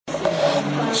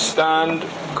stand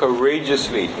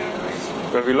courageously.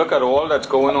 When we look at all that's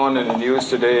going on in the news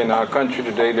today in our country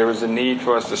today, there is a need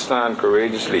for us to stand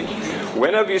courageously.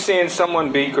 When have you seen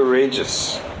someone be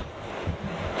courageous?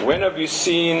 When have you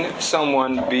seen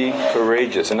someone be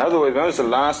courageous? In other words, when was the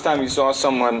last time you saw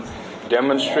someone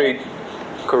demonstrate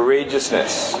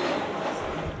courageousness?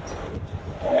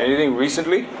 Anything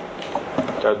recently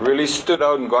that really stood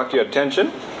out and got your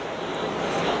attention?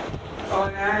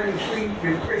 On Iron Street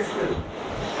in Bristol.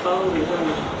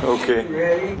 Okay.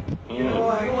 Ready? You know,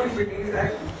 I always believe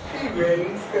that she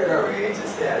ready,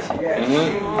 courageous as she has.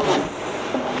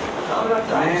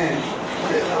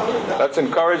 That's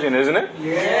encouraging, isn't it?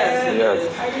 Yes.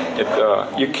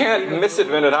 Yes. You can't miss it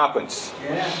when it happens.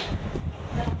 Yeah.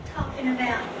 Talking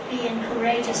about being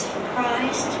courageous for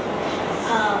Christ,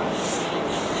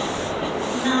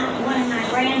 one of my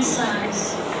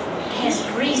grandsons has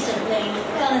recently,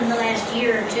 in the last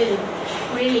year or two,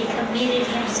 really committed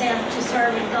himself to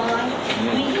serving God.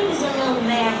 I mean, he was a little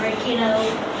maverick,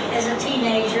 as a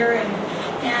teenager, and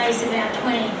now he's about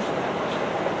 20.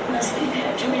 Must be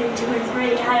about 22 or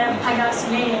 3. I got so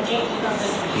many I can't keep up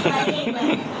with. But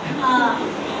anyway,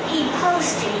 he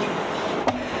posted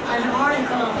an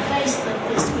article on Facebook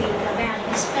this week about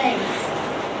his faith.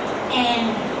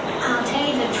 And I'll tell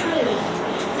you the truth,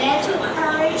 that took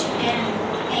courage and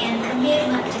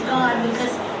commitment to God,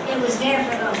 because it was there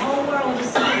for the whole world to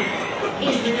see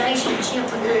his relationship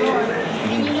with the Lord.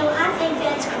 And I think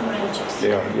that's courageous.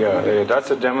 Yeah. That's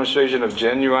a demonstration of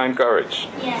genuine courage.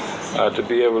 Yes. To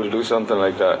be able to do something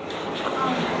like that.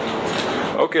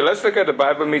 Okay, let's look at the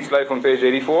Bible Meets Life on page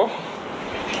 84.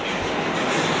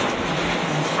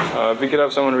 If we could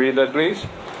have someone read that, please.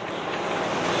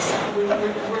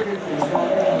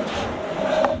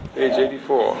 Page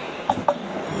 84.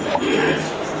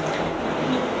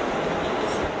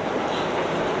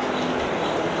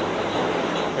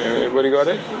 Everybody got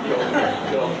it?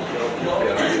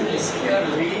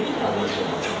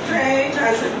 Strange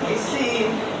as it may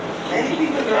seem, many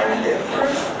people learn their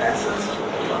first lessons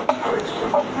from courage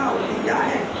from Cowardly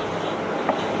Lion.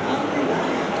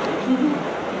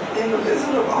 In the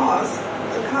Wizard of Oz,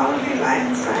 the Cowardly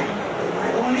Lion sang that I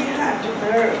only had to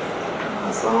nerve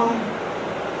a song,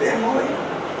 Bemoy.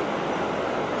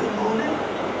 The moment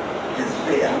his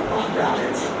fear of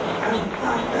rabbits and the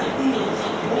fact that he was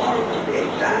more of a big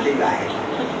dandelion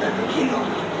than the king of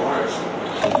the forest.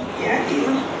 Yet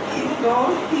even though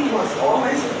he was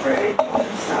always afraid of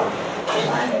himself, the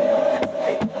lion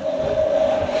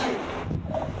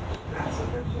that's a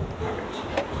virtue of courage.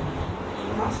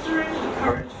 Mustering the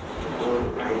courage to do the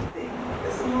right thing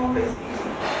isn't always easy.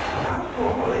 After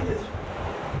all,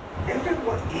 if it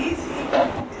was easy,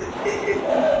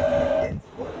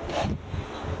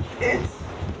 it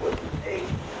would take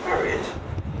courage.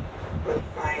 But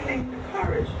finding the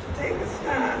courage to take a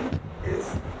stand is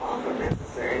often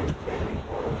necessary when we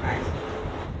follow Christ.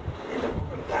 In the book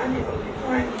of Daniel, we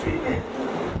find 3 men who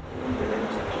were willing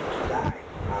to die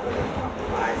rather than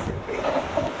compromise their faith.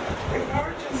 The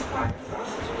courage inspires us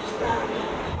to stand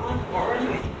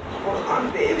unworldly or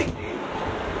unwaveringly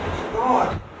to God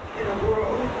in a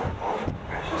world that often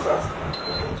pressures us to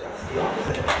do just the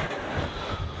opposite.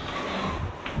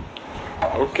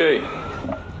 Okay.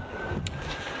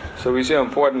 So we see how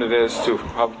important it is to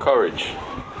have courage.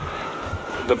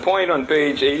 The point on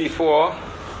page 84,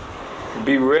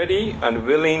 be ready and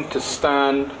willing to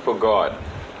stand for God.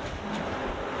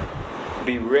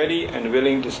 Be ready and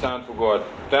willing to stand for God.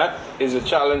 That is a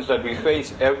challenge that we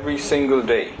face every single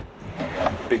day,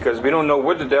 because we don't know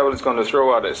what the devil is going to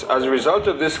throw at us. As a result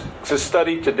of this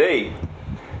study today,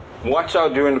 watch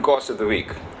out during the course of the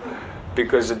week,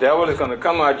 because the devil is going to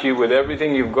come at you with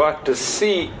everything you've got to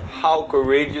see how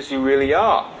courageous you really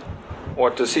are, or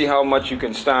to see how much you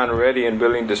can stand ready and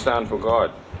willing to stand for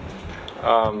God.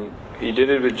 He did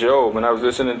it with Job. When I was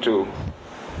listening to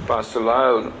Pastor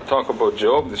Lyle talk about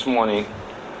Job this morning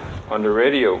on the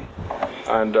radio,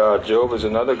 and Job is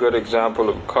another good example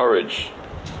of courage.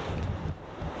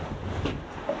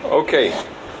 Okay,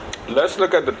 let's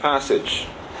look at the passage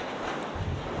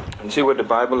and see what the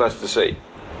Bible has to say.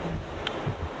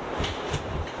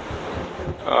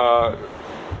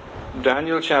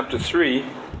 Daniel chapter 3,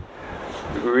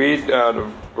 read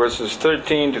verses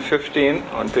 13 to 15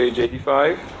 on page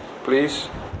 85, please.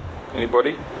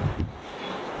 Anybody?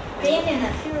 Then in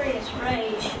a furious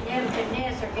rage,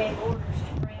 Nebuchadnezzar gave orders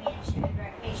to bring in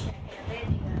Shadrach, Meshach, and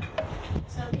Abednego.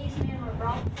 So these men were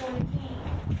brought before the king.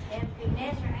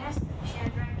 Nebuchadnezzar asked them,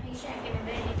 Shadrach, Meshach, and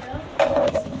Abednego,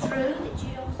 is it true that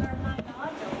you don't serve my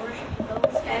gods or worship the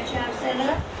gold statue I've set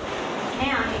up?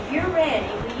 Now, if you're ready,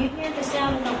 will you hear the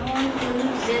sound of the horn,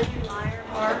 flute, zither, lyre,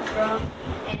 harp, drum,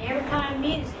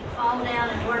 music, fall down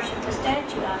and worship the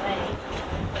statue I made.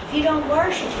 If you don't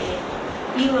worship it,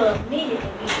 you will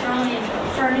immediately be thrown into a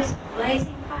furnace of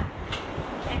blazing fire.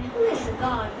 And who is the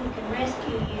God who can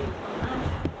rescue you from my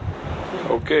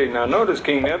power? Okay, now notice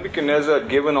King Nebuchadnezzar had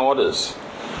given orders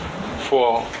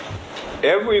for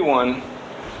everyone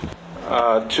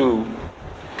to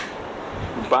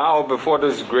bow before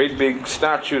this great big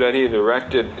statue that he had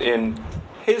erected in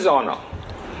his honor.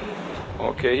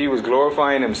 Okay, he was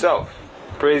glorifying himself,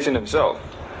 praising himself.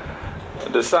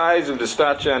 The size of the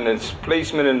statue and its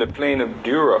placement in the plain of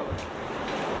Dura,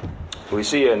 we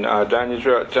see in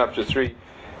Daniel chapter 3,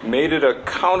 made it a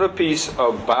counterpiece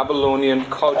of Babylonian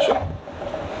culture.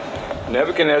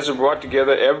 Nebuchadnezzar brought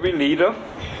together every leader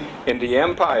in the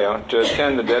empire to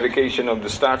attend the dedication of the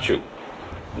statue.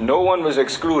 No one was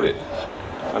excluded.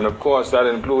 And of course that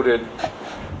included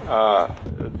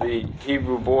the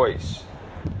Hebrew boys,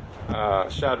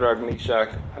 Shadrach, Meshach,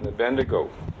 and Abednego.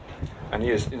 And he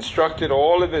has instructed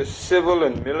all of his civil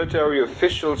and military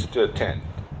officials to attend.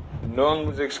 None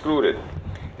was excluded.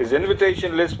 His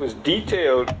invitation list was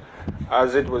detailed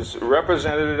as it was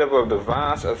representative of the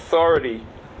vast authority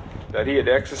that he had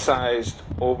exercised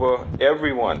over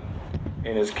everyone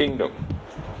in his kingdom.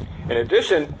 In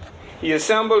addition, he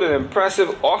assembled an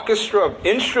impressive orchestra of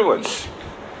instruments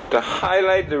to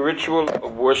highlight the ritual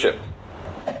of worship.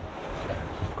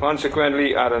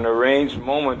 Consequently, at an arranged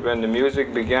moment when the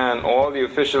music began, all the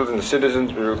officials and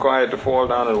citizens were required to fall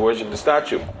down and worship the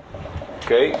statue.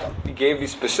 Okay? He gave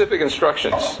these specific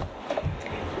instructions.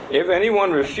 If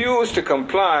anyone refused to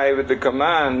comply with the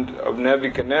command of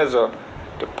Nebuchadnezzar,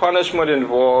 the punishment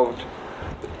involved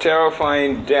the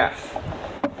terrifying death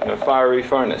in a fiery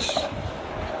furnace.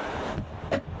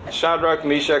 Shadrach,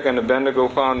 Meshach, and Abednego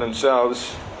found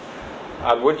themselves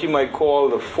at what you might call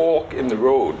the fork in the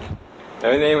road.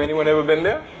 Anyone ever been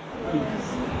there?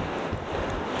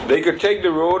 They could take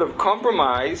the road of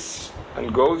compromise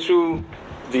and go through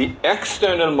the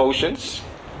external motions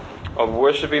of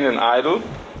worshiping an idol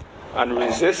and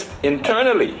resist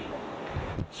internally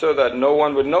so that no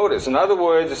one would notice. In other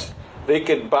words, they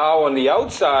could bow on the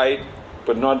outside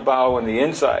but not bow on the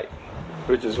inside,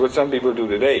 which is what some people do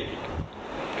today.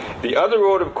 The other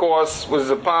road, of course, was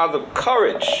the path of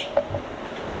courage,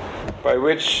 by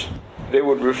which they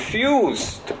would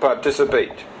refuse to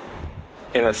participate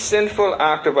in a sinful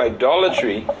act of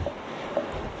idolatry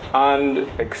and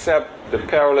accept the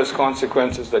perilous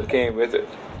consequences that came with it.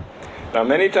 Now,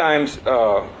 many times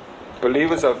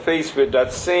believers are faced with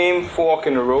that same fork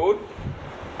in the road,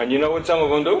 and you know what some of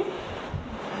them do?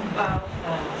 Bow.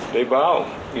 They bow.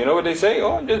 You know what they say?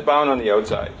 Oh, I'm just bowing on the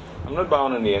outside. I'm not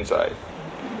bowing on the inside.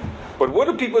 But what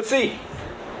do people see?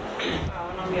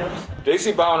 Bowing on the outside. They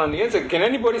see bowing on the inside. Can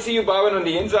anybody see you bowing on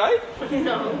the inside?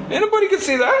 No. Anybody can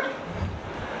see that?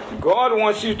 God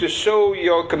wants you to show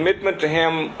your commitment to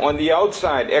Him on the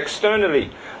outside, externally.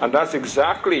 And that's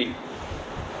exactly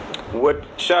what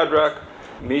Shadrach,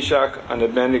 Meshach, and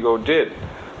Abednego did.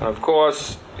 And of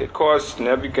course, it caused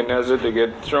Nebuchadnezzar to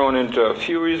get thrown into a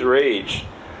furious rage.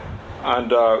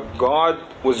 And God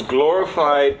was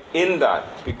glorified in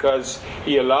that because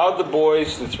He allowed the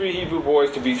boys, the 3 Hebrew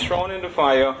boys, to be thrown into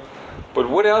fire. But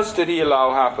what else did He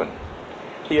allow happen?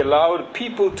 He allowed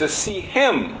people to see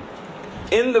Him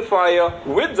in the fire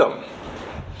with them.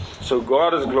 So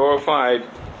God is glorified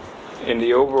in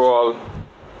the overall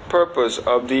purpose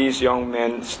of these young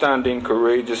men standing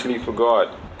courageously for God.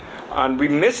 And we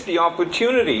miss the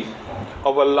opportunity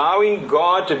of allowing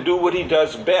God to do what He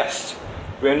does best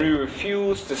when we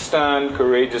refuse to stand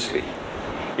courageously.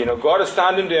 You know, God is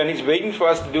standing there and He's waiting for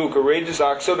us to do a courageous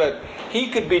act so that He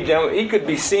could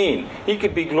be seen, He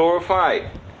could be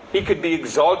glorified, He could be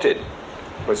exalted.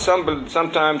 But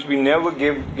sometimes we never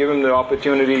give Him the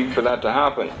opportunity for that to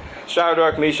happen.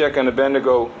 Shadrach, Meshach, and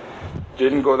Abednego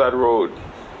didn't go that road.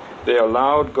 They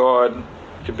allowed God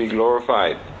to be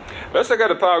glorified. Let's look at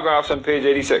the paragraphs on page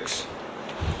 86.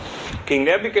 King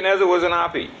Nebuchadnezzar wasn't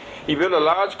happy. He built a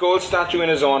large gold statue in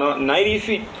his honor, 90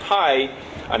 feet high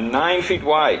and 9 feet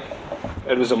wide.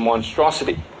 It was a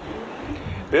monstrosity.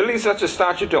 Building such a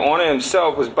statue to honor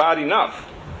himself was bad enough,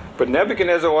 but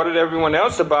Nebuchadnezzar ordered everyone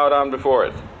else to bow down before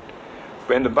it.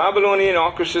 When the Babylonian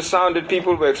orchestra sounded,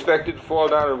 people were expected to fall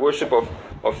down and worship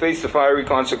or face the fiery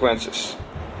consequences.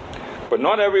 But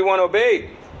not everyone obeyed.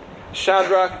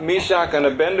 Shadrach, Meshach, and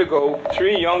Abednego,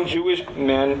 3 young Jewish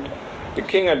men the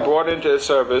king had brought into his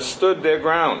service, stood their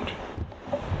ground.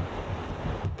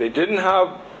 They didn't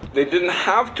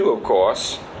have to, of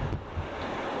course.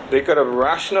 They could have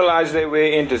rationalized their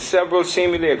way into several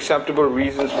seemingly acceptable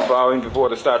reasons for bowing before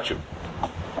the statue.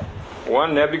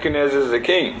 One, Nebuchadnezzar is the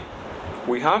king.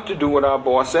 We have to do what our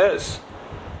boss says.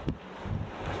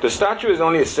 The statue is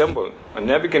only a symbol, and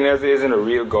Nebuchadnezzar isn't a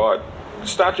real god. The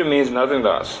statue means nothing to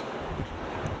us.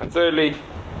 And thirdly,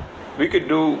 we could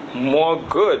do more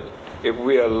good if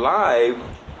we're alive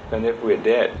than if we're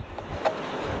dead.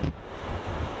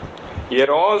 Yet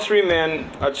all three men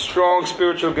had strong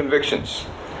spiritual convictions.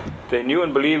 They knew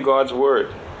and believed God's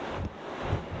word.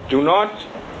 Do not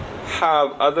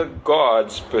have other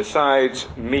gods besides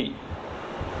me.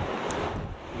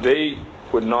 They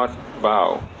would not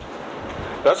bow.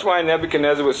 That's why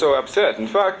Nebuchadnezzar was so upset. In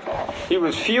fact, he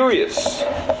was furious,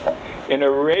 in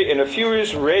a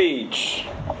furious rage.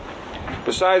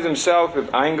 Besides himself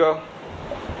with anger,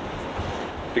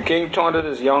 the king taunted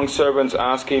his young servants,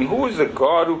 asking, "Who is the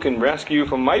God who can rescue you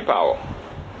from my power?"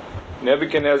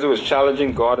 Nebuchadnezzar was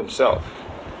challenging God himself.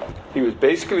 He was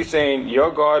basically saying, "Your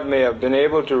God may have been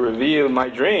able to reveal my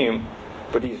dream,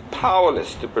 but he's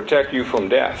powerless to protect you from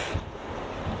death."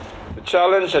 The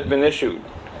challenge had been issued.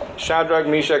 Shadrach,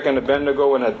 Meshach, and Abednego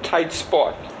were in a tight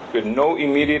spot with no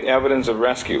immediate evidence of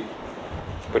rescue.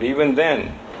 But even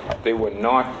then, they were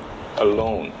not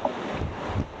alone.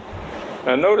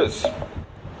 Now notice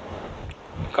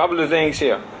a couple of things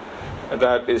here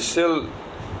that is still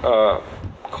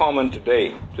common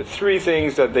today. The three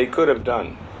things that they could have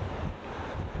done.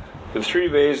 The three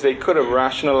ways they could have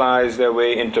rationalized their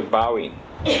way into bowing.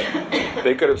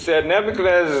 They could have said,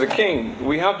 "Nebuchadnezzar is the king.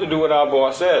 We have to do what our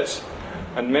boss says."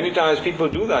 And many times people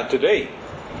do that today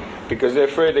because they're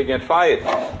afraid they get fired.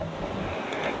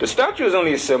 The statue is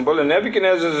only a symbol, and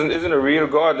Nebuchadnezzar isn't a real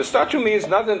god. The statue means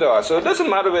nothing to us, so it doesn't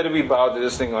matter whether we bow to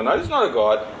this thing or not. It's not a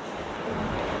god.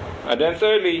 And then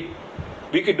thirdly,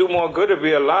 we could do more good if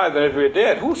we're alive than if we're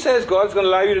dead. Who says God's going to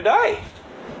allow you to die?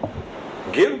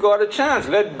 Give God a chance.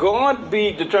 Let God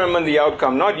be determine the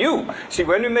outcome, not you. See,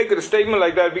 when we make a statement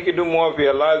like that, we can do more if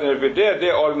we're alive than if we're dead,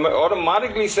 they're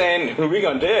automatically saying, we're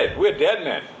gone dead. We're dead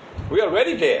men. We're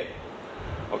already dead.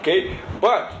 Okay?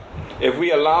 But if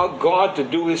we allow God to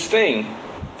do his thing,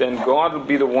 then God will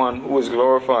be the one who is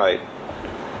glorified.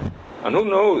 And who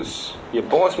knows? Your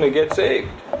boss may get saved.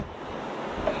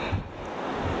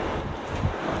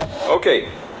 Okay.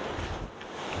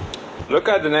 Look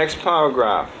at the next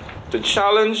paragraph. The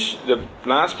challenge, the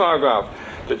last paragraph,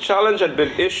 the challenge had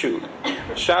been issued.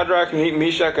 Shadrach,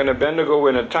 Meshach, and Abednego were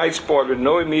in a tight spot with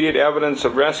no immediate evidence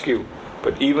of rescue.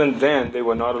 But even then, they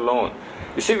were not alone.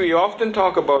 You see, we often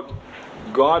talk about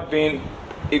God being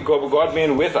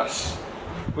with us.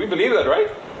 We believe that, right?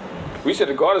 We say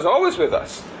that God is always with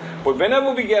us. But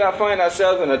whenever we find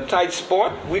ourselves in a tight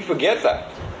spot, we forget that.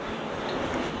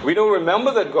 We don't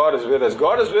remember that God is with us.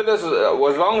 God is with us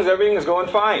as long as everything is going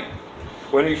fine.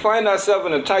 When we find ourselves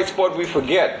in a tight spot, we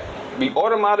forget. We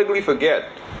automatically forget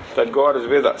that God is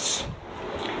with us.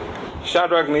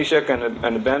 Shadrach, Meshach, and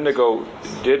Abednego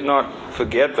did not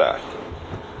forget that.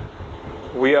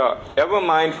 We are ever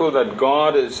mindful that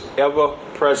God is ever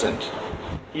present.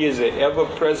 He is an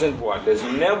ever-present one. There's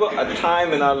never a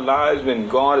time in our lives when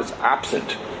God is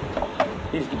absent.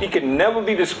 He can never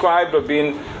be described or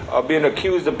being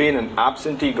accused of being an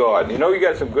absentee God. You know, you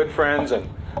got some good friends and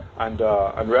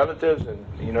relatives, and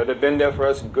you know they've been there for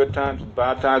us in good times and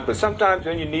bad times, but sometimes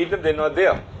when you need them, they're not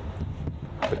there.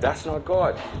 But that's not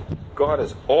God. God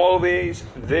is always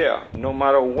there, no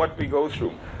matter what we go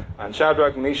through. And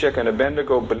Shadrach, Meshach, and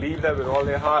Abednego believed that with all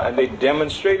their heart, and they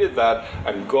demonstrated that,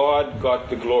 and God got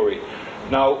the glory.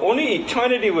 Now, only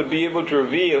eternity would be able to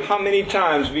reveal how many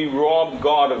times we robbed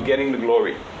God of getting the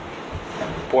glory.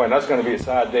 Boy, and that's going to be a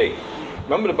sad day.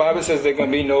 Remember the Bible says there's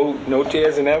going to be no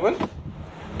tears in heaven?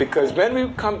 Because when we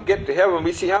get to heaven,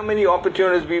 we see how many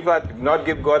opportunities we've had to not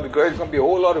give God the glory. There's going to be a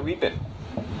whole lot of weeping.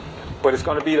 But it's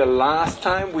going to be the last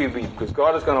time we weep, because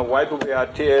God is going to wipe away our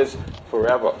tears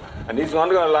forever. And He's not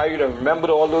going to allow you to remember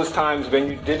all those times when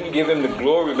you didn't give Him the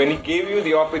glory, when He gave you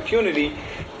the opportunity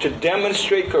to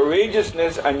demonstrate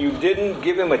courageousness and you didn't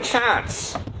give Him a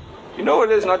chance. You know what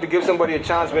it is not to give somebody a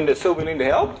chance when they're so willing to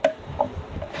help?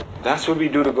 That's what we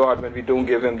do to God when we don't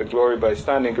give Him the glory by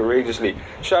standing courageously.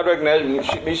 Shadrach,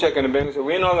 Meshach, and Abednego said,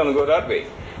 we're not going to go that way.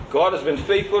 God has been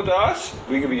faithful to us,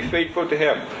 we can be faithful to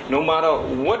Him. No matter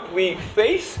what we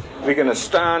face, we're going to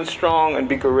stand strong and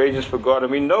be courageous for God.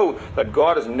 And we know that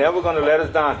God is never going to let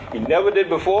us down. He never did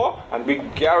before, and we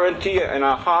guarantee in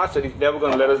our hearts that He's never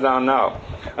going to let us down now.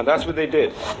 And that's what they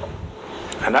did.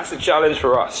 And that's the challenge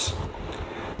for us.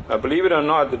 Now, believe it or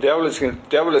not, the devil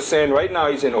is saying right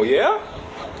now, he's saying, oh yeah?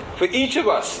 For each of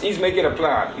us, he's making a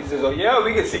plan. He says, oh yeah,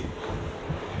 we can see.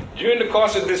 During the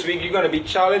course of this week, you're going to be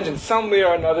challenged in some way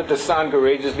or another to stand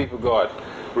courageously for God.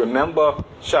 Remember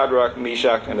Shadrach,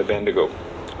 Meshach, and Abednego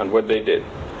and what they did.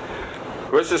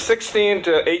 Verses 16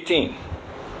 to 18.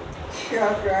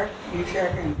 Shadrach,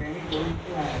 Meshach, and Abednego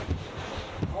replied,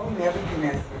 O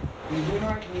Nebuchadnezzar, we do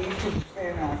not need to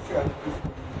defend ourselves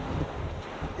before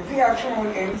you. If we are thrown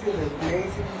into the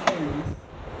blazing furnace,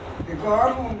 the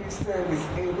God whom we serve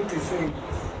is able to save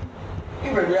us. He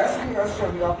will rescue us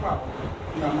from your power,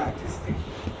 your majesty.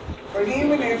 But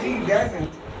even if he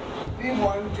doesn't, we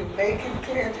want to make it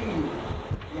clear to you,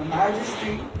 your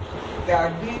majesty,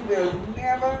 that we will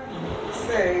never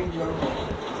serve your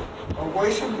God or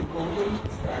worship the golden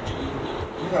statue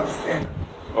you have set.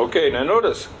 Okay, now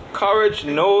notice, courage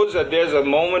knows that there's a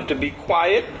moment to be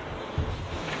quiet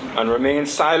and remain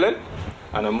silent,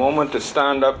 and a moment to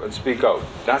stand up and speak out.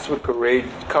 That's what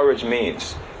courage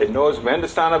means. It knows when to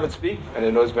stand up and speak, and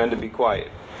it knows when to be quiet.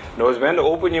 It knows when to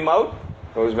open your mouth,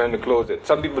 knows when to close it.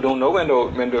 Some people don't know when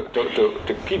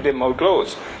to keep their mouth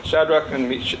closed. Shadrach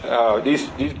and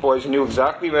these boys knew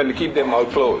exactly when to keep their mouth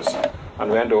closed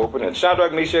and when to open it.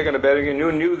 Shadrach, Meshach, and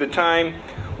Abednego knew the time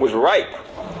was ripe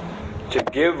to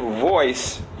give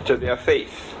voice to their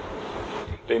faith.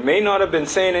 They may not have been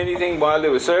saying anything while they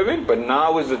were serving, but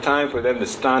now is the time for them to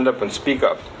stand up and speak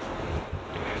up.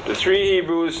 The three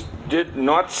Hebrews did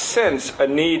not sense a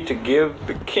need to give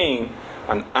the king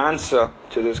an answer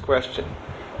to this question.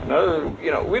 We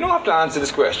don't have to answer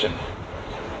this question.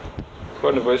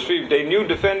 According to verse 3, they knew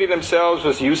defending themselves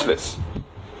was useless.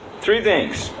 Three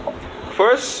things.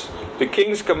 First, the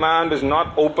king's command is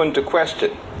not open to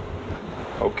question.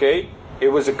 Okay? It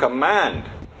was a command.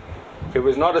 It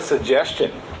was not a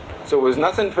suggestion. So it was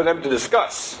nothing for them to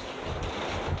discuss.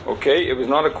 Okay? It was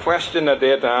not a question that they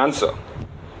had to answer.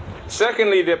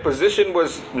 Secondly, their position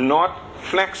was not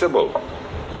flexible.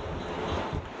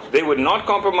 They would not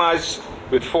compromise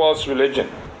with false religion.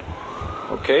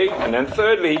 Okay? And then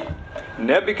thirdly,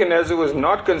 Nebuchadnezzar was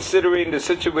not considering the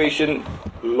situation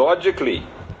logically,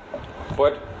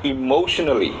 but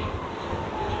emotionally.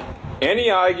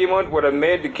 Any argument would have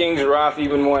made the king's wrath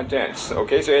even more intense.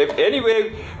 Okay, so if any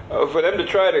way for them to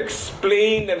try to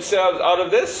explain themselves out of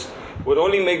this would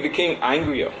only make the king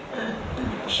angrier.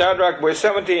 Verse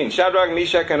 17, Shadrach,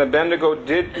 Meshach, and Abednego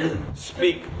did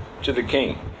speak to the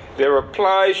king. Their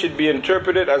reply should be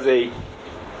interpreted as a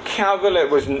cavalier,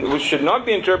 which should not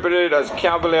be interpreted as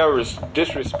cavalier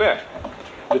disrespect.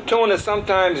 The tone is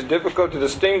sometimes difficult to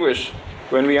distinguish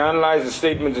when we analyze the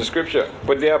statements in Scripture,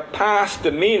 but their past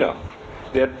demeanor,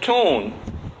 their tone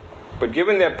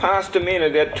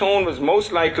was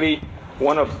most likely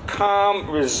one of calm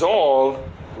resolve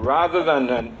rather than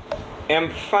an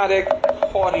emphatic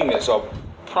haughtiness or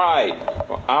pride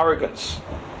or arrogance.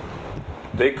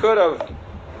 They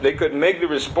could make the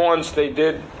response they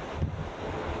did.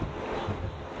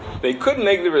 They could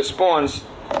make the response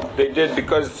they did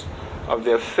because of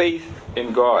their faith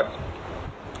in God.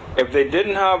 If they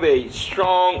didn't have a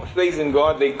strong faith in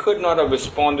God, they could not have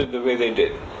responded the way they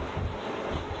did.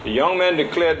 The young men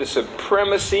declared the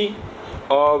supremacy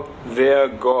of their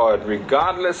God,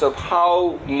 regardless of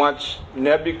how much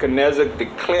Nebuchadnezzar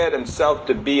declared himself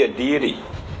to be a deity.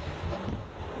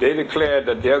 They declared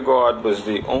that their God was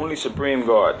the only supreme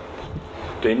God.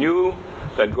 They knew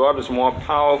that God was more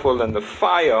powerful than the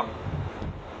fire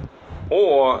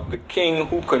or the king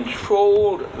who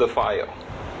controlled the fire.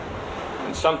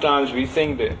 And sometimes we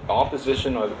think the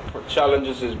opposition or the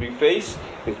challenges that we face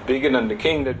is bigger than the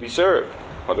king that we serve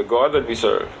or the God that we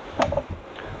serve.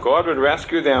 God would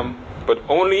rescue them, but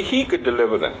only He could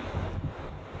deliver them.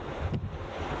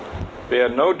 They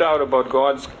had no doubt about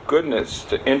God's goodness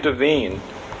to intervene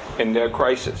in their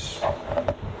crisis.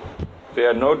 They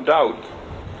had no doubt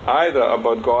either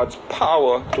about God's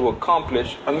power to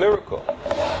accomplish a miracle.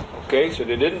 Okay, so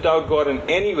they didn't doubt God in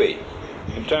any way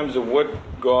in terms of what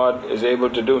God is able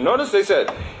to do. Notice they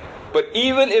said, but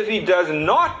even if He does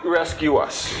not rescue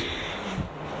us,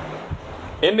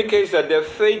 indicates that their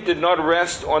faith did not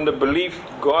rest on the belief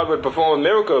God would perform a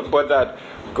miracle, but that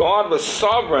God was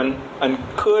sovereign and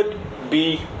could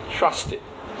be trusted.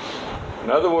 In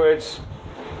other words,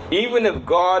 even if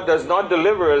God does not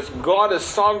deliver us, God is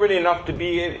sovereign enough to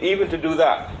be even to do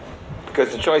that,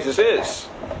 because the choice is His.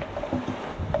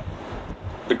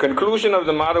 The conclusion of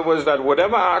the matter was that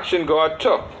whatever action God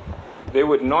took, they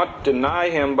would not deny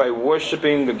Him by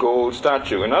worshiping the gold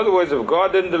statue. In other words, if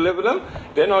God didn't deliver them,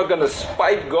 they're not going to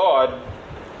spite God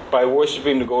by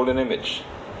worshiping the golden image,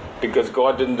 because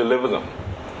God didn't deliver them.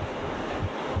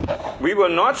 We will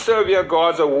not serve your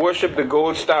gods or worship the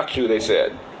gold statue, they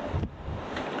said.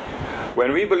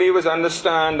 When we believers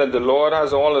understand that the Lord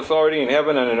has all authority in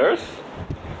heaven and in earth,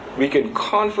 we can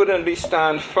confidently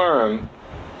stand firm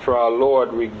for our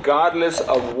Lord regardless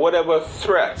of whatever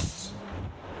threats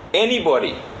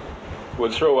anybody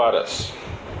would throw at us.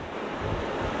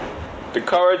 The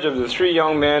courage of the three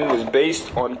young men was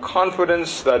based on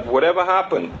confidence that whatever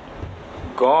happened,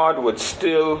 God would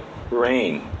still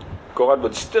reign. God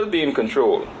would still be in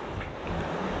control.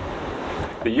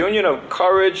 The union of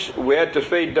courage wed to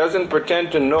faith doesn't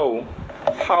pretend to know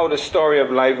how the story of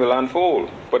life will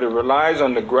unfold, but it relies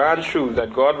on the grand truth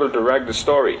that God will direct the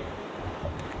story.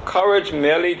 Courage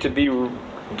merely to be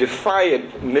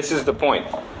defiant misses the point.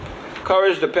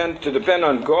 Courage to depend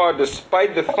on God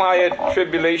despite the fire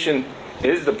tribulation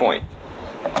is the point.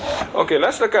 Okay,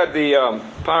 let's look at the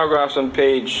paragraphs on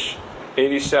page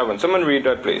 87. Someone read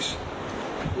that, please.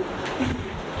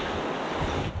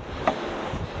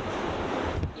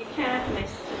 You can't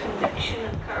miss the conviction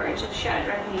and courage of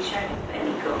Shadrach, Meshach, and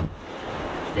Abednego.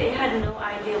 They had no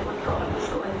idea what God was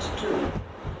going to do.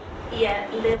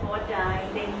 Yet, live or die,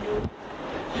 they knew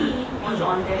He was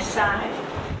on their side.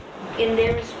 In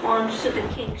their response to the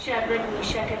king, Shadrach,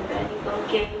 Meshach, and Abednego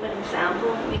gave an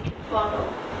example we can follow.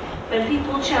 When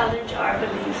people challenge our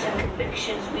beliefs and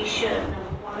convictions, we should,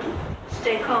 number one,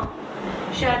 stay calm.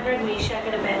 Shadrach, Meshach,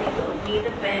 and Abednego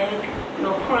neither begged,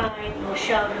 nor cried, nor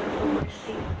shouted for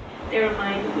mercy. They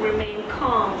remained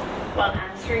calm while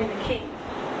answering the king.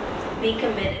 Be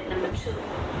committed, number two.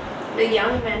 The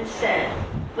young men said,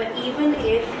 but even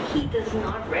if He does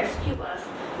not rescue us,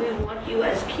 we want you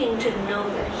as king to know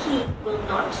that we will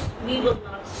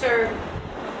not serve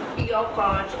your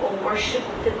gods or worship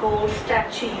the gold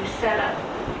statue you set up.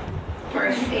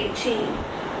 Verse 18.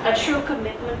 A true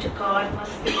commitment to God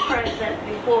must be present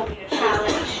before we are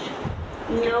challenged.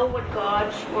 Know what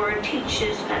God's word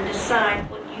teaches and decide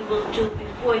what you will do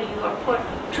before you are put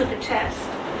to the test.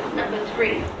 Number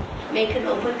 3. Make an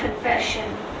open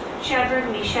confession. Shadrach,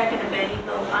 Meshach, and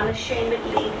Abednego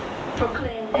unashamedly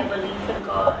proclaim their belief in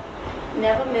God.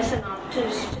 Never miss an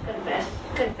opportunity to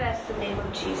confess the name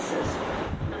of Jesus.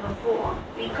 Number 4,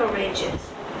 be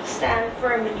courageous. Stand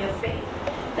firm in your faith.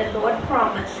 The Lord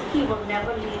promised He will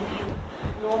never leave you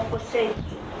nor forsake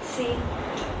you. See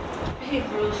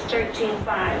Hebrews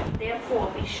 13:5.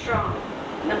 Therefore, be strong.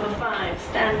 Number 5,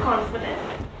 stand confident.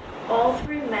 All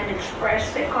three men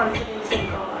expressed their confidence in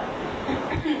God.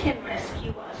 He can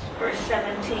rescue us. Verse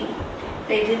 17.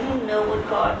 They didn't know what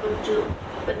God would do,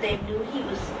 but they knew He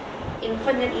was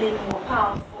infinitely more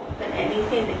powerful than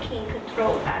anything the king could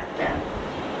throw at them.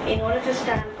 In order to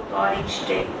stand for God each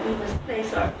day, we must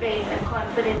place our faith and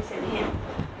confidence in Him,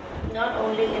 not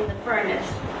only in the furnace,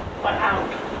 but out.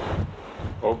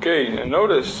 Okay, and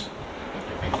notice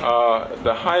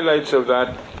the highlights of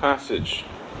that passage.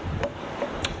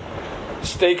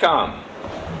 Stay calm.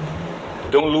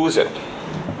 Don't lose it.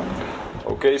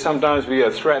 Okay, sometimes we are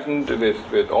threatened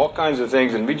with all kinds of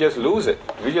things and we just lose it.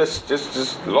 We just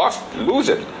lose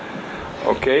it.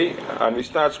 Okay, and we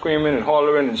start screaming and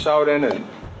hollering and shouting, and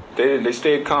they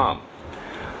stayed calm.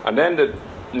 And then the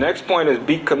next point is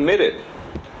be committed.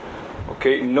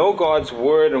 Okay, know God's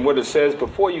word and what it says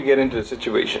before you get into the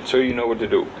situation, so you know what to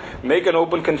do. Make an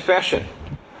open confession.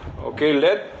 Okay,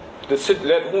 let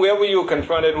whoever you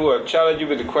confronted who have challenged you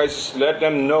with the crisis, let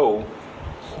them know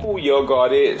who your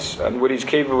God is and what He's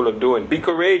capable of doing. Be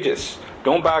courageous.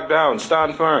 Don't back down.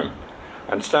 Stand firm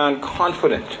and stand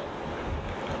confident.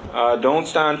 Don't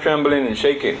stand trembling and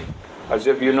shaking as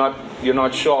if you're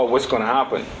not sure what's going to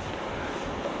happen.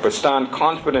 But stand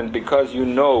confident because you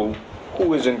know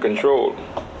who is in control.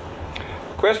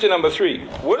 Question number 3.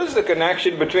 What is the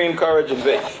connection between courage and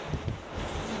faith?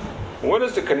 What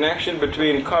is the connection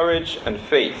between courage and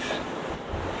faith?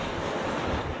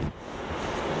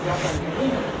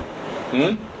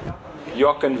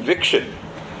 Your conviction.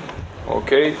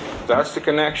 Okay, that's the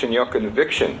connection, your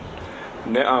conviction.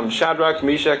 Shadrach,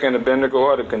 Meshach, and Abednego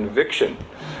had a conviction,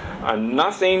 and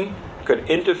nothing could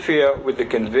interfere with the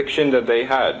conviction that they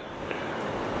had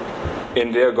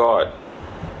in their God.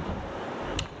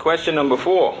 Question number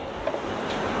 4.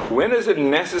 When is it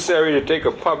necessary to take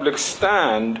a public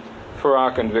stand for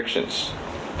our convictions?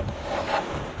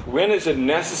 When is it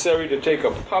necessary to take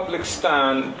a public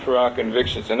stand for our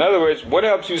convictions? In other words, what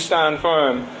helps you stand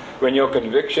firm when your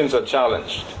convictions are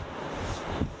challenged?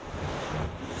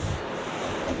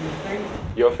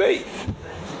 Your faith.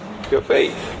 Your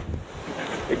faith.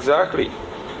 Exactly.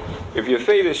 If your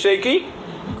faith is shaky,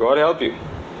 God help you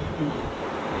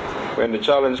when the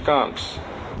challenge comes.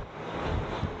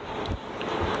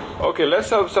 Okay, let's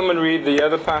have someone read the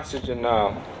other passage in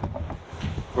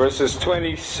verses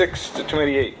 26 to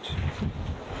 28,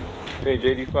 page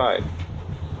 85.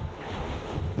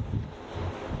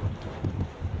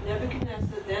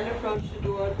 Nebuchadnezzar then approached the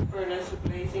door of the furnace of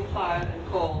blazing fire and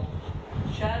called,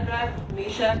 Shadrach,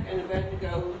 Meshach, and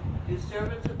Abednego, you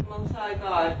servants of the Most High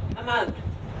God, come out.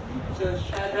 So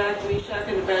Shadrach, Meshach,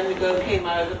 and Abednego came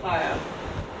out of the fire.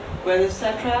 When the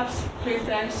satraps,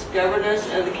 prefects, governors,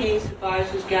 and the king's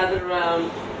advisors gathered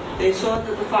around, they saw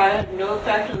that the fire had no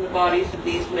effect on the bodies of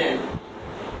these men.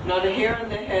 Not a hair on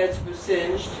their heads was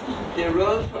singed, their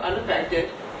robes were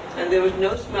unaffected, and there was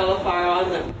no smell of fire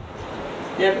on them.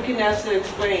 Nebuchadnezzar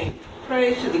exclaimed,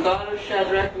 "Praise to the God of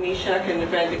Shadrach, Meshach, and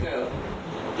Abednego."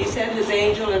 He sent his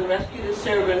angel and rescued his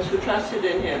servants who trusted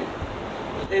in him.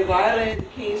 They violated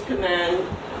the king's command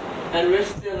and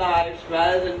risked their lives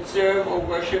rather than serve or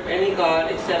worship any god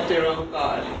except their own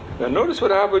God. Now notice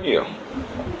what happened here.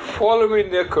 Following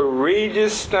their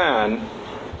courageous stand,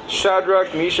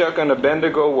 Shadrach, Meshach, and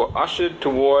Abednego were ushered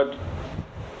toward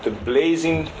the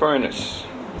blazing furnace.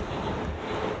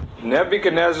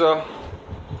 Nebuchadnezzar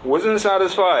wasn't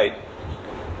satisfied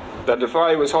that the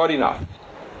fire was hot enough.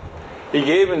 He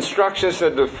gave instructions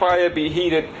that the fire be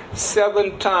heated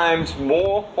 7 times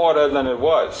more hotter than it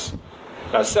was.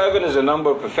 Now 7 is a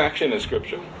number of perfection in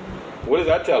Scripture. What does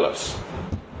that tell us?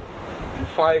 The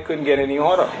fire couldn't get any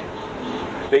hotter.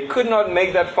 They could not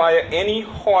make that fire any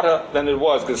hotter than it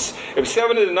was. Because if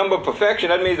 7 is a number of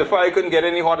perfection, that means the fire couldn't get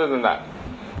any hotter than that.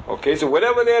 Okay, so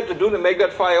whatever they had to do to make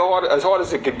that fire as hot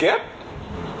as it could get,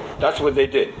 that's what they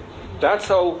did. That's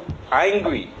how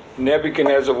angry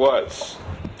Nebuchadnezzar was.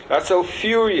 That's how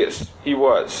furious he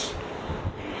was.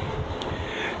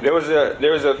 There was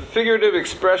a figurative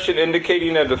expression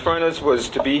indicating that the furnace was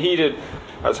to be heated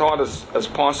as hot as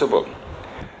possible.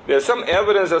 There's some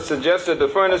evidence that suggests that the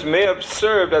furnace may have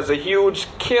served as a huge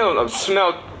kiln of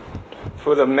smelt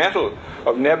for the metal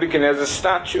of Nebuchadnezzar's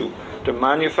statue to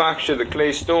manufacture the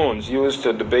clay stones used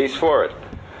to the base for it.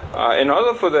 In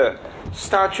order for the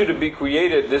statue to be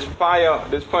created, this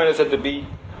furnace had to be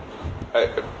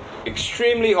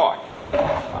extremely hot.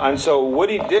 And so what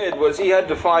he did was he had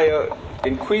the fire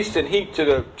increased in heat to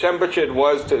the temperature it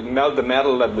was to melt the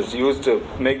metal that was used to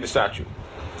make the statue,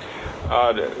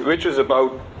 which was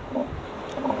about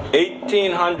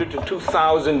 1,800 to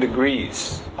 2,000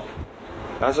 degrees.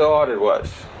 That's how hot it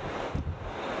was.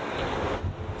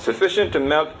 Sufficient to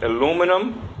melt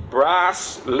aluminum,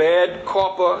 brass, lead,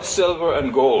 copper, silver,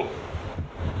 and gold.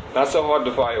 That's how hot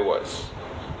the fire was.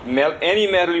 Melt any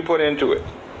metal you put into it.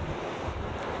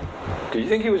 Do you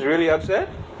think he was really upset?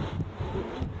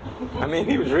 I mean,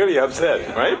 he was really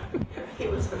upset, right? He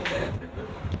was upset.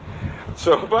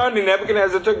 So apparently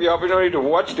Nebuchadnezzar took the opportunity to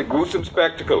watch the gruesome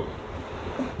spectacle.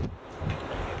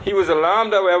 He was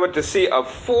alarmed, however, to see a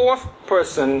 4th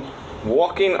person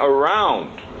walking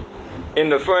around in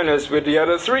the furnace with the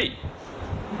other 3.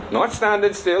 Not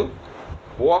standing still,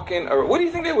 walking around. What do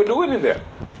you think they were doing in there?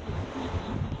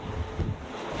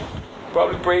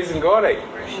 Probably praising God, eh?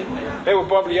 They were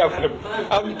probably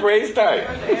having praise time.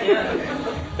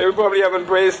 They were probably having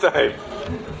praise time.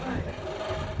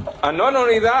 And not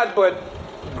only that, but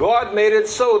God made it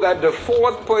so that the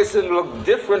 4th person looked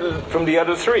different from the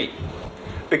other 3.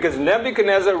 Because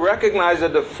Nebuchadnezzar recognized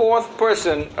that the 4th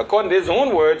person, according to his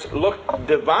own words, looked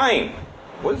divine.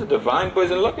 What does a divine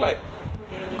person look like?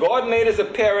 God made his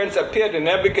appearance appear to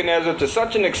Nebuchadnezzar to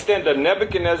such an extent that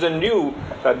Nebuchadnezzar knew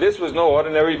that this was no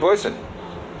ordinary person.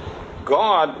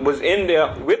 God was in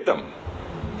there with them.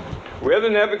 Whether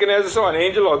Nebuchadnezzar saw an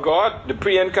angel or God, the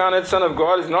pre-incarnate Son of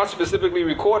God, is not specifically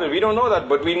recorded. We don't know that,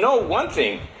 but we know one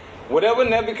thing. Whatever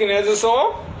Nebuchadnezzar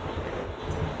saw,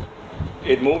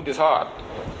 it moved his heart.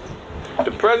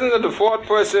 The presence of the 4th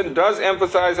person does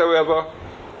emphasize, however,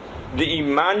 the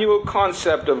Emmanuel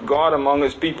concept of God among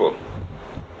his people.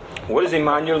 What does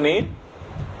Emmanuel mean?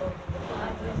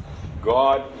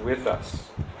 God with us.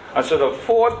 And so the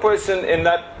 4th person in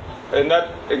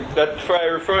that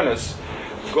fiery furnace,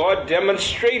 God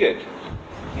demonstrated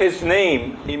his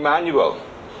name, Emmanuel,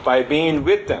 by being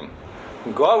with them.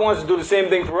 God wants to do the same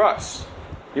thing for us.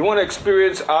 You want to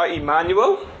experience our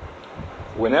Emmanuel?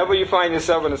 Whenever you find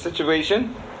yourself in a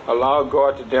situation, allow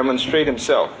God to demonstrate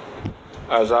himself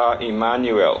as our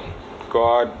Emmanuel,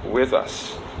 God with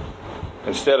us,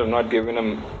 instead of not giving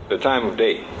him the time of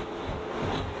day.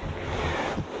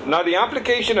 Now, the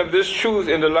application of this truth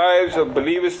in the lives of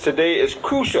believers today is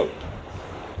crucial.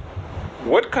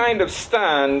 What kind of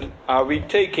stand are we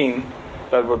taking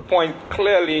that would point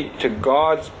clearly to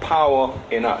God's power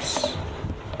in us?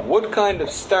 What kind of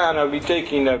stand are we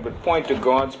taking that would point to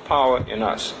God's power in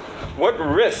us? What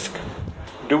risk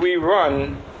do we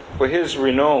run for his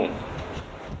renown?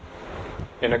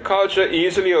 In a culture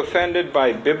easily offended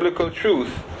by biblical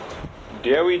truth,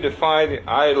 dare we defy the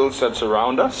idols that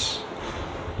surround us?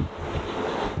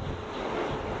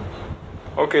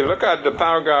 Okay, look at the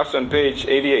paragraphs on page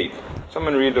 88.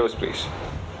 Someone read those, please.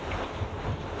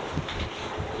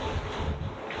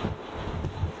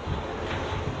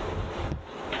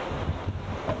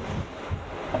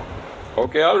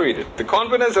 Okay, I'll read it. The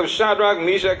confidence of Shadrach,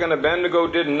 Meshach, and Abednego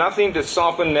did nothing to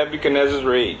soften Nebuchadnezzar's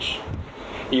rage.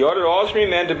 He ordered all three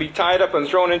men to be tied up and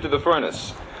thrown into the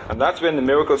furnace. And that's when the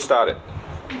miracle started.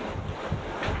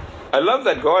 I love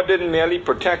that God didn't merely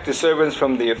protect his servants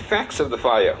from the effects of the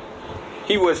fire.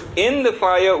 He was in the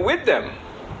fire with them.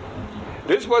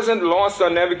 This wasn't lost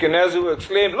on Nebuchadnezzar, who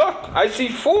exclaimed, "Look, I see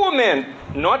 4 men,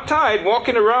 not tied,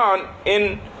 walking around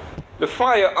in the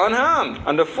fire unharmed.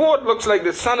 And the 4th looks like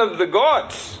the son of the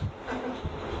gods."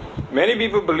 Many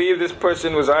people believe this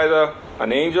person was either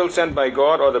an angel sent by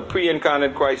God or the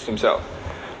pre-incarnate Christ himself.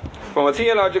 From a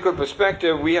theological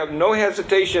perspective, we have no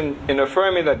hesitation in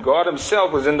affirming that God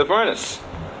himself was in the furnace.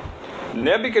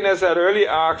 Nebuchadnezzar had earlier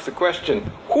asked the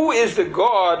question, "Who is the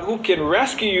God who can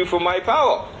rescue you from my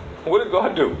power?" What did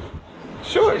God do?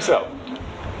 Show himself.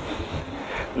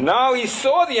 Now he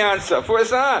saw the answer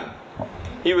firsthand.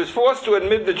 He was forced to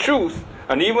admit the truth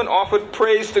and even offered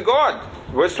praise to God.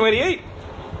 Verse 28.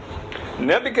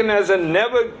 Nebuchadnezzar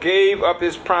never gave up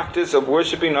his practice of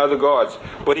worshiping other gods,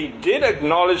 but he did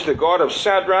acknowledge the God of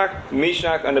Shadrach,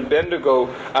 Meshach, and Abednego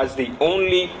as the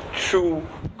only true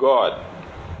God.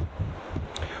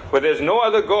 But there's no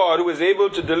other God who is able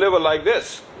to deliver like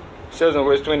this, it says in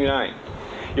verse 29.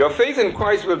 Your faith in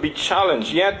Christ will be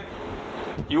challenged, yet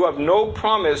you have no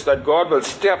promise that God will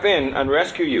step in and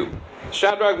rescue you.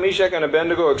 Shadrach, Meshach, and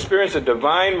Abednego experienced a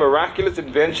divine, miraculous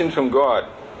intervention from God.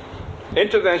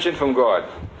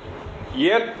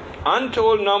 Yet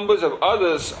untold numbers of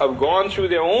others have gone through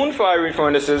their own fiery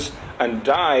furnaces and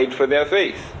died for their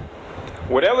faith.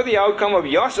 Whatever the outcome of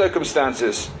your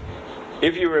circumstances,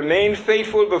 if you remain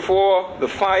faithful before the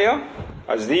fire,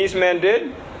 as these men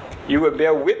did, you will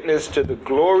bear witness to the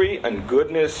glory and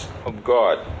goodness of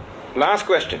God. Last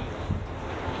question.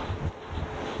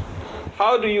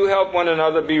 How do you help one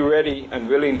another be ready and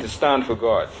willing to stand for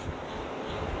God?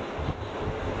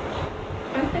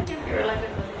 I think if you're like a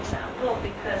good example,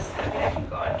 because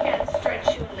God can't stretch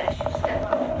you unless you step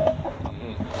up.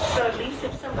 So at least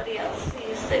if somebody else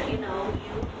sees that,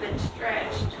 you've been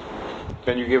stretched.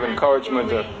 Then you give encouragement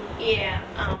to...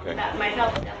 Okay. That might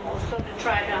help them also to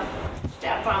try to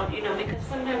step out, because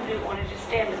sometimes we want to just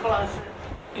stay in the closet.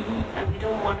 And we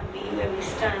don't want to be where we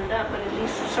stand up, but at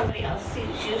least if somebody else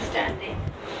sees you standing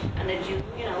and that you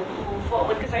move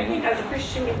forward. Because I think as a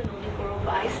Christian, you can only grow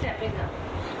by stepping up.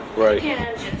 Right. You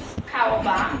can't just cower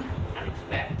back and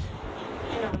expect,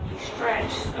 to be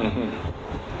stretched. So.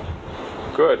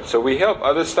 Good. So we help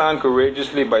others stand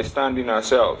courageously by standing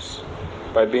ourselves,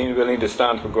 by being willing to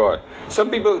stand for God. Some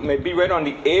people may be right on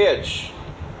the edge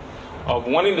of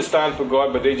wanting to stand for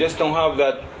God, but they just don't have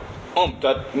that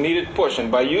needed push.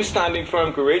 And by you standing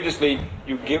firm courageously,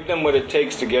 you give them what it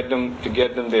takes to get them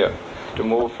there, to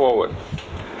move forward.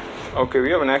 Okay,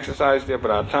 we have an exercise there,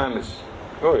 but our time is...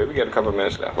 Oh, yeah, we got a couple of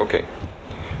minutes left. Okay.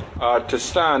 To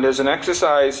stand, there's an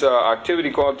exercise activity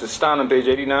called To Stand on page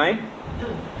 89.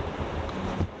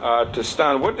 To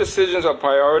stand, what decisions or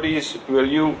priorities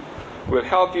will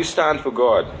help you stand for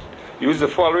God? Use the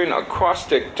following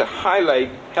acrostic to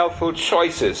highlight helpful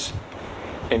choices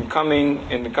in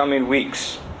the coming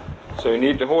weeks. So you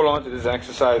need to hold on to this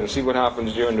exercise and see what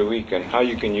happens during the week and how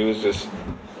you can use this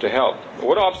to help.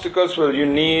 What obstacles will you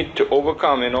need to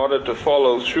overcome in order to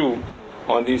follow through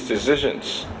on these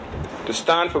decisions? To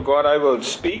stand for God, I will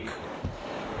speak,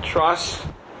 trust,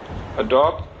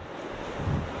 adopt,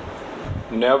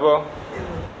 never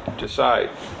decide.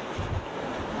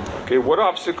 Okay, what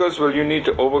obstacles will you need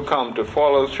to overcome to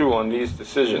follow through on these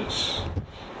decisions?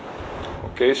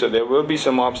 Okay, so there will be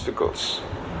some obstacles.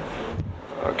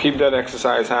 Keep that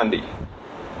exercise handy.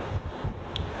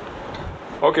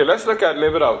 Okay, let's look at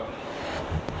Live It Out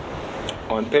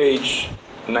on page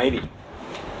 90.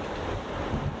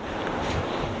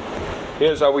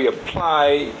 Here's how we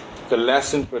apply the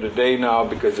lesson for the day now,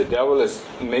 because the devil is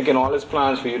making all his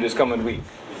plans for you this coming week.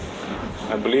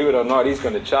 And believe it or not, he's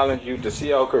going to challenge you to see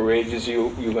how courageous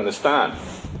you're going to stand.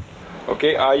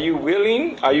 Okay, are you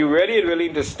ready and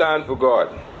willing to stand for God?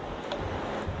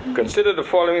 Consider the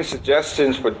following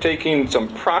suggestions for taking some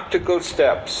practical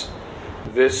steps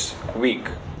this week.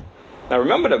 Now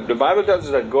remember, the Bible tells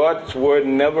us that God's word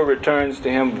never returns to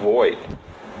him void,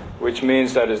 which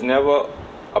means that it's never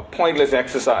a pointless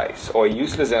exercise or a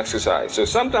useless exercise. So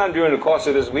sometime during the course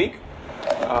of this week,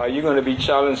 you're going to be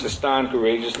challenged to stand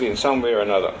courageously in some way or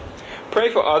another. Pray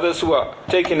for others who are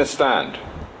taking a stand.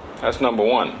 That's number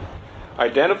one.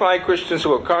 Identify Christians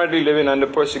who are currently living under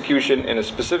persecution in a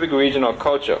specific region or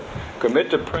culture.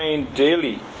 Commit to praying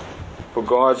daily for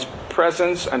God's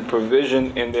presence and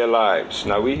provision in their lives.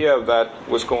 Now we hear that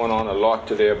what's going on a lot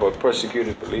today about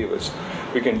persecuted believers.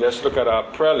 We can just look at our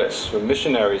prayer list for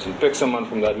missionaries and pick someone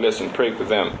from that list and pray for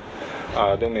them.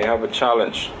 They may have a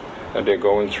challenge that they're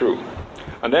going through.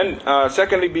 And then,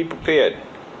 secondly, be prepared.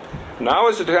 Now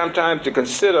is the time to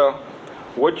consider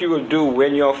what you will do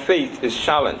when your faith is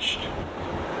challenged.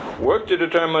 Work to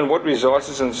determine what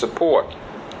resources and support,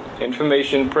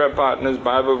 information, prayer partners,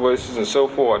 Bible verses, and so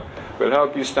forth will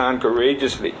help you stand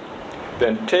courageously.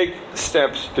 Then take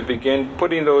steps to begin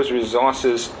putting those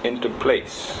resources into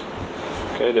place.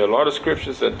 Okay, there are a lot of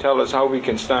scriptures that tell us how we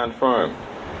can stand firm.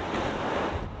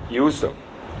 Use them.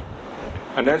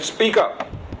 And then speak up.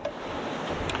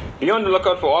 Be on the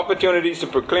lookout for opportunities to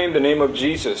proclaim the name of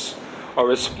Jesus or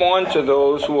respond to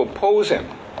those who oppose him.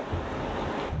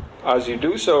 As you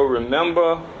do so,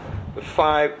 remember the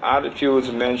 5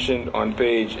 attitudes mentioned on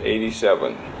page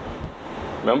 87.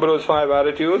 Remember those 5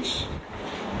 attitudes?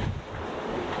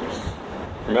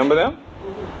 Remember them?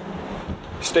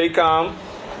 Stay calm,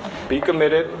 be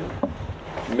committed,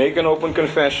 make an open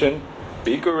confession,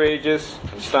 be courageous,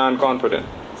 and stand confident.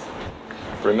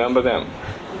 Remember them.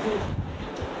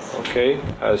 Okay,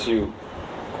 as you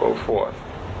go forth.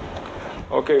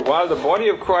 Okay, while the body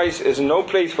of Christ is no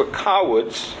place for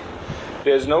cowards,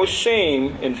 there's no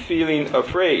shame in feeling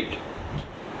afraid.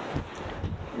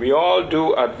 We all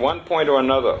do at one point or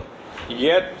another.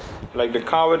 Yet, like the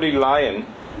cowardly lion,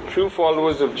 true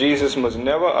followers of Jesus must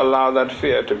never allow that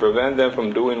fear to prevent them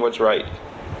from doing what's right.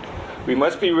 We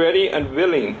must be ready and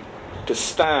willing to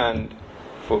stand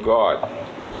for God.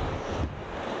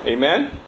 Amen?